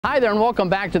Hi there and welcome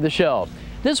back to the show.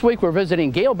 This week we're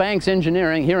visiting Gale Banks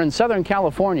Engineering here in Southern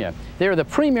California. They are the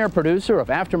premier producer of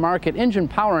aftermarket engine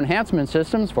power enhancement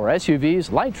systems for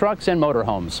SUVs, light trucks, and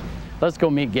motorhomes. Let's go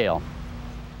meet Gale.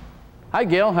 Hi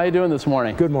Gale, how you doing this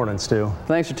morning? Good morning, Stu.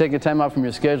 Thanks for taking time out from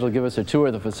your schedule to give us a tour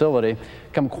of the facility.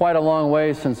 Come quite a long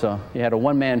way since you had a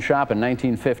one-man shop in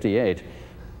 1958.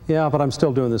 Yeah, but I'm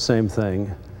still doing the same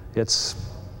thing. It's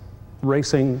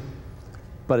racing,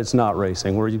 but it's not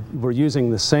racing. We're using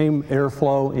the same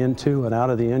airflow into and out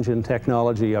of the engine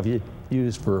technology I've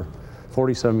used for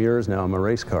 40-some years now in my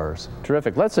race cars.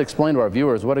 Terrific. Let's explain to our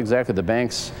viewers what exactly the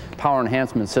Banks power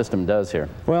enhancement system does here.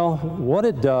 Well, what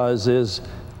it does is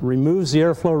removes the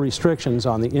airflow restrictions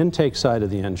on the intake side of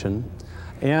the engine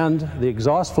and the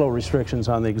exhaust flow restrictions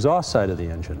on the exhaust side of the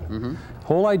engine.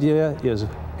 Whole idea is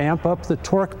amp up the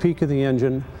torque peak of the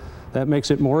engine. That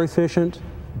makes it more efficient,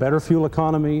 better fuel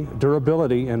economy,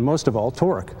 durability, and most of all,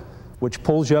 torque, which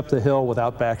pulls you up the hill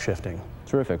without backshifting.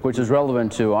 Terrific, which is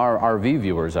relevant to our RV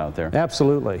viewers out there.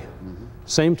 Absolutely.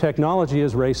 Same technology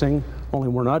as racing, only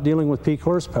we're not dealing with peak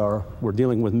horsepower, we're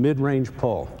dealing with mid-range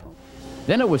pull.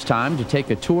 Then it was time to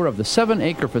take a tour of the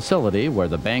 7-acre facility where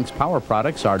the Banks power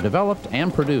products are developed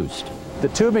and produced. The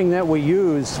tubing that we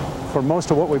use for most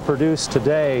of what we produce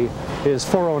today is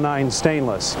 409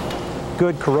 stainless.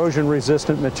 Good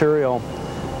corrosion-resistant material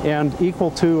and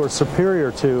equal to or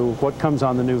superior to what comes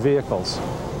on the new vehicles.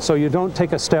 So you don't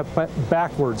take a step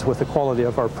backwards with the quality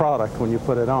of our product when you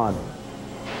put it on.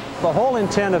 The whole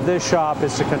intent of this shop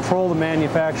is to control the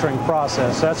manufacturing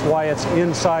process. That's why it's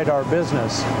inside our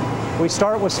business. We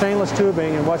start with stainless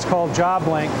tubing and what's called job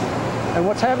length. And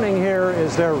what's happening here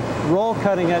is they're roll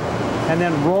cutting it and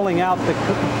then rolling out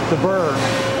the burr.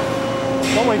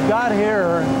 What we've got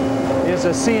here is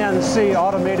a CNC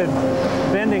automated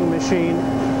bending machine.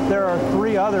 There are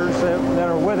 3 others that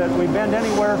are with it. We bend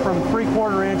anywhere from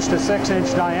 3/4 inch to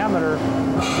 6-inch diameter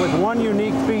with one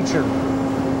unique feature.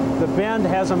 The bend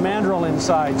has a mandrel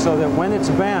inside so that when it's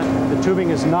bent, the tubing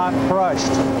is not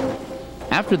crushed.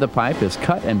 After the pipe is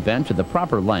cut and bent to the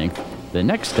proper length, the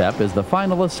next step is the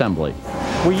final assembly.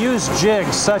 We use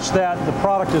jigs such that the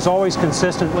product is always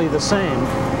consistently the same.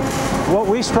 What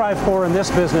we strive for in this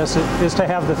business is to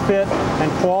have the fit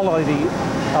and quality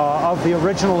of the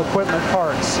original equipment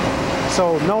parts.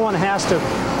 So no one has to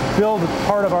build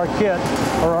part of our kit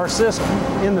or our system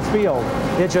in the field.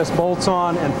 It just bolts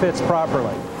on and fits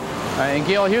properly. And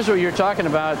Gale, here's what you're talking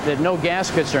about, that no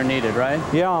gaskets are needed, right?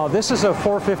 Yeah, this is a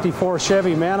 454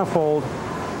 Chevy manifold,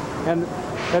 and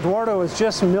Eduardo has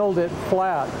just milled it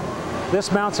flat.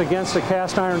 This mounts against a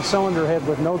cast iron cylinder head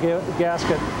with no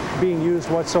gasket being used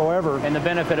whatsoever. And the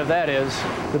benefit of that is?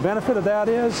 The benefit of that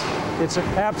is it's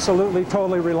absolutely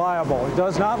totally reliable. It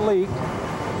does not leak,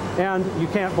 and you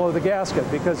can't blow the gasket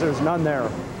because there's none there.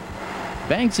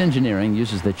 Banks Engineering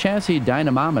uses the chassis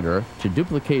dynamometer to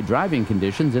duplicate driving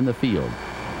conditions in the field.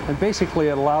 And basically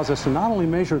it allows us to not only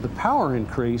measure the power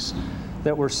increase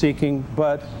that we're seeking,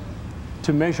 but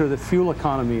to measure the fuel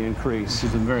economy increase.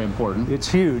 Which is very important.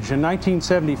 It's huge. In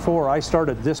 1974, I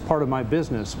started this part of my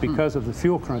business because of the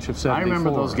fuel crunch of 74. I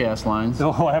remember those gas lines.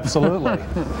 Oh, absolutely.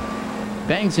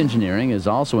 Banks Engineering is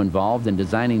also involved in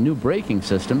designing new braking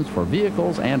systems for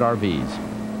vehicles and RVs.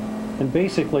 And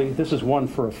basically, this is one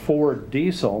for a Ford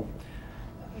diesel.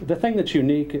 The thing that's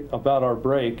unique about our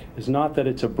brake is not that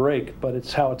it's a brake, but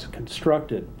it's how it's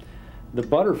constructed. The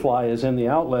butterfly is in the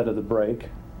outlet of the brake,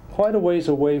 quite a ways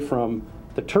away from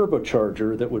the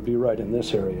turbocharger that would be right in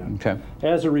this area. Okay.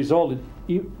 As a result,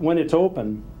 when it's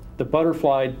open, the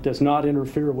butterfly does not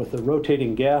interfere with the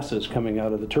rotating gases coming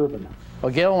out of the turbine.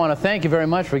 Well, Gale, I want to thank you very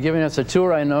much for giving us a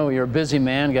tour. I know you're a busy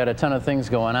man, got a ton of things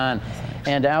going on.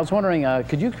 And I was wondering,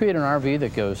 could you create an RV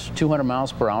that goes 200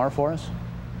 miles per hour for us?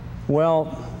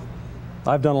 Well,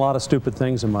 I've done a lot of stupid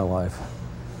things in my life.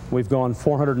 We've gone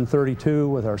 432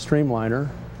 with our Streamliner.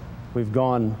 We've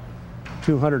gone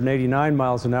 289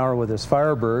 miles an hour with this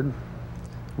Firebird.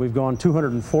 We've gone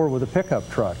 204 with a pickup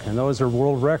truck, and those are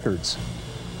world records.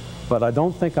 But I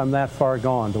don't think I'm that far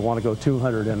gone to want to go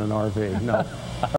 200 in an RV, no.